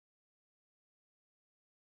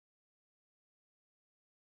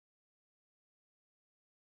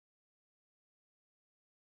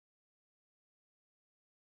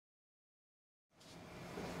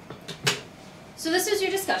So this was your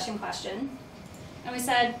discussion question, and we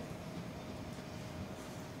said,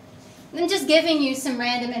 I'm just giving you some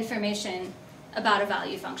random information about a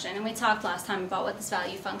value function, and we talked last time about what this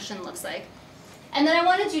value function looks like. And then I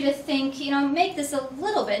wanted you to think, make this a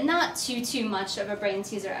little bit, not too much of a brain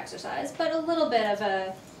teaser exercise, but a little bit of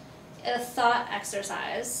a thought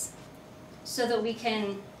exercise so that we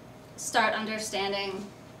can start understanding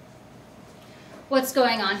what's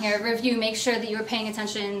going on here. Review, make sure that you're paying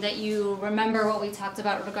attention, that you remember what we talked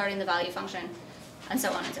about regarding the value function, and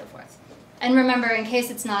so on and so forth. And remember, in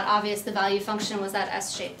case it's not obvious, the value function was that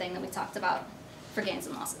S-shaped thing that we talked about for gains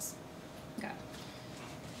and losses. Okay.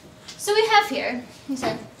 So we have here, he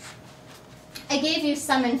said, I gave you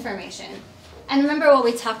some information. And remember what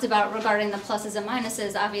we talked about regarding the pluses and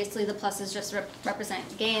minuses. Obviously, the pluses just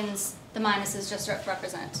represent gains. The minuses just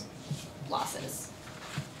represent losses.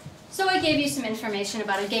 So I gave you some information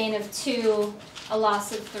about a gain of 2, a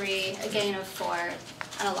loss of 3, a gain of 4,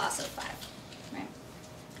 and a loss of 5. Right?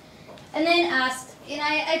 And then asked, and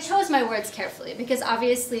I chose my words carefully because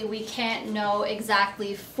obviously we can't know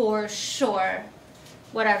exactly for sure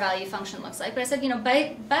what our value function looks like. But I said,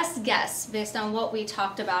 by best guess, based on what we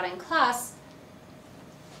talked about in class,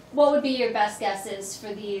 what would be your best guesses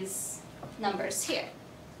for these numbers here?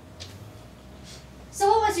 So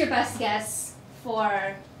what was your best guess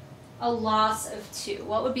for a loss of 2?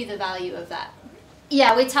 What would be the value of that?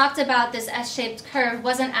 Yeah, we talked about this S-shaped curve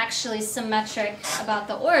wasn't actually symmetric about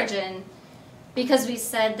the origin because we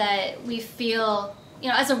said that we feel,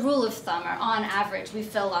 as a rule of thumb, or on average, we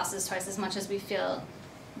feel losses twice as much as we feel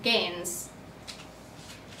gains.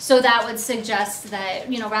 So that would suggest that,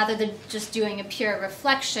 rather than just doing a pure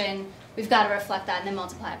reflection, we've got to reflect that and then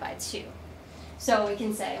multiply it by 2. So we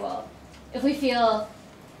can say, well, if we feel,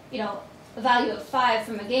 a value of 5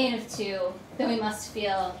 from a gain of 2, then we must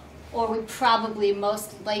feel, or we probably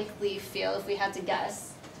most likely feel, if we had to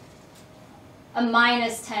guess, a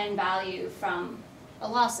minus 10 value from a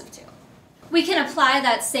loss of 2. We can apply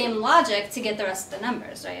that same logic to get the rest of the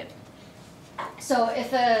numbers, right? So if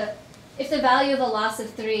the value of a loss of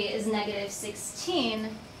 3 is negative 16,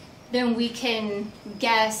 then we can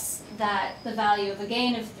guess that the value of a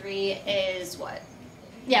gain of 3 is what?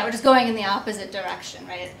 Yeah, we're just going in the opposite direction,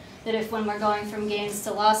 right? That if when we're going from gains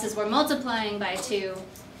to losses, we're multiplying by 2,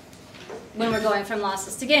 when we're going from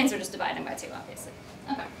losses to gains, we're just dividing by 2, obviously.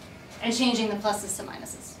 Okay. And changing the pluses to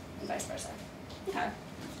minuses, and vice versa. Okay.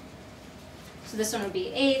 So this one would be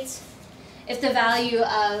 8. If the value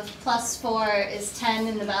of plus 4 is 10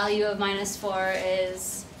 and the value of minus 4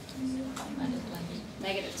 is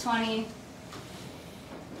negative 20.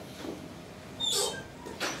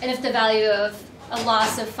 And if the value of a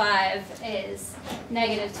loss of 5 is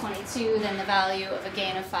negative 22, then the value of a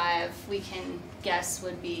gain of 5 we can guess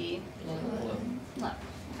would be low.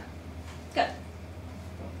 Okay. Good.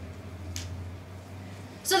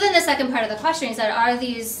 So then the second part of the question is that are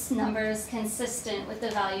these numbers consistent with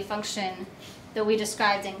the value function that we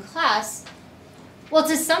described in class? Well,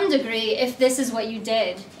 to some degree, if this is what you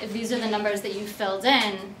did, if these are the numbers that you filled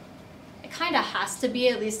in, it kind of has to be,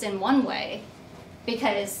 at least in one way,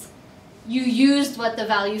 because you used what the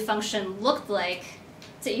value function looked like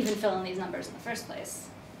to even fill in these numbers in the first place,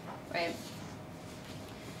 right?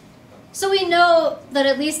 So we know that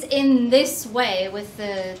at least in this way, with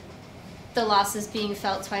the losses being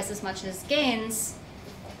felt twice as much as gains,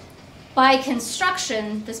 by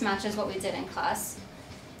construction, this matches what we did in class.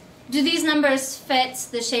 Do these numbers fit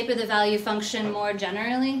the shape of the value function more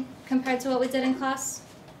generally compared to what we did in class?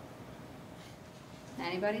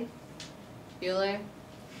 Anybody? Bueller?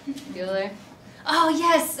 Bueller? Oh,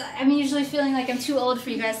 yes! I'm usually feeling like I'm too old for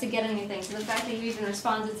you guys to get anything, so the fact that you even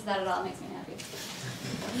responded to that at all makes me happy.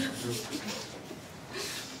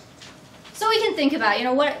 So we can think about,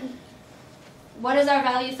 what does our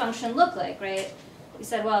value function look like, right? We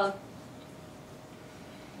said, well,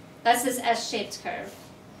 that's this S-shaped curve.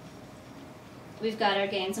 We've got our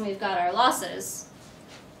gains and we've got our losses.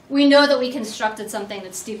 We know that we constructed something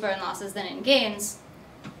that's steeper in losses than in gains.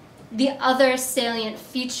 The other salient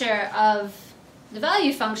feature of the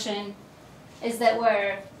value function is that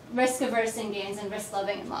we're risk-averse in gains and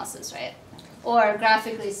risk-loving in losses, right? Or,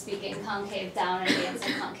 graphically speaking, concave down in gains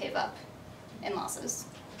and concave up in losses.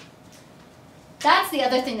 That's the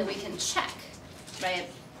other thing that we can check, right?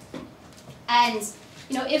 And,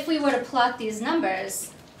 if we were to plot these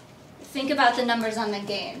numbers, think about the numbers on the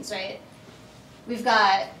gains, right? We've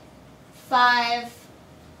got 5,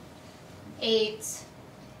 8,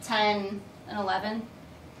 10, and 11.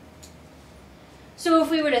 So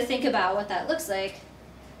if we were to think about what that looks like,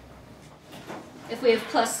 if we have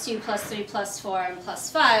plus 2, plus 3, plus 4, and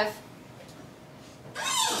plus 5,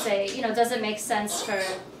 say, does it make sense for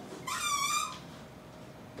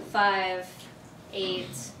 5, 8,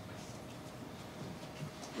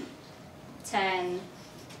 10,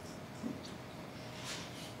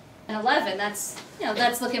 and 11?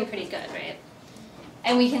 That's looking pretty good, right?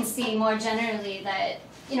 And we can see more generally that,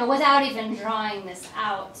 without even drawing this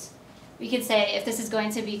out, we could say if this is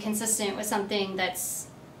going to be consistent with something that's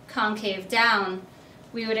concave down,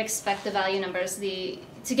 we would expect the value numbers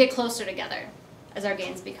to get closer together as our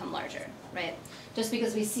gains become larger, right? Just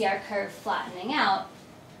because we see our curve flattening out.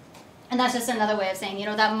 And that's just another way of saying,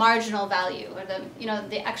 that marginal value, or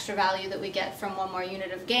the extra value that we get from one more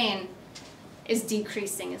unit of gain is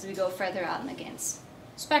decreasing as we go further out in the gains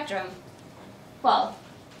spectrum. Well,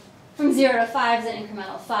 from 0 to 5 is an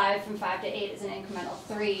incremental 5, from 5 to 8 is an incremental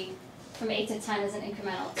 3, from 8 to 10 is an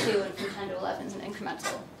incremental 2, and from 10 to 11 is an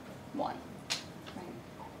incremental 1. Right?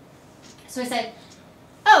 So we say,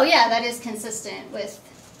 oh yeah, that is consistent with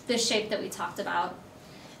this shape that we talked about.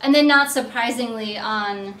 And then not surprisingly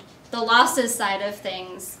on the losses side of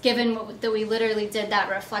things, given that we literally did that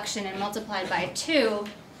reflection and multiplied by 2,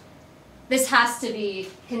 this has to be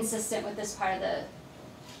consistent with this part of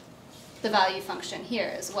the value function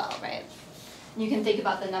here as well, right? You can think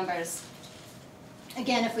about the numbers.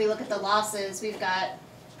 Again, if we look at the losses, we've got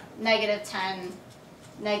negative 10,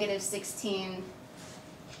 negative 16,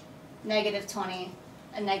 negative 20,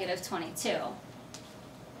 and negative 22.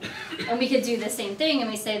 And we could do the same thing, and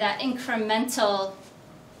we say that incremental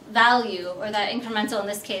value, or that incremental, in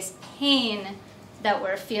this case, pain that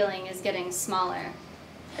we're feeling is getting smaller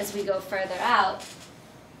as we go further out.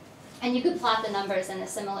 And you could plot the numbers in a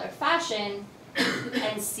similar fashion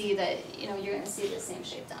and see that, you're going to see the same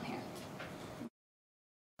shape down here.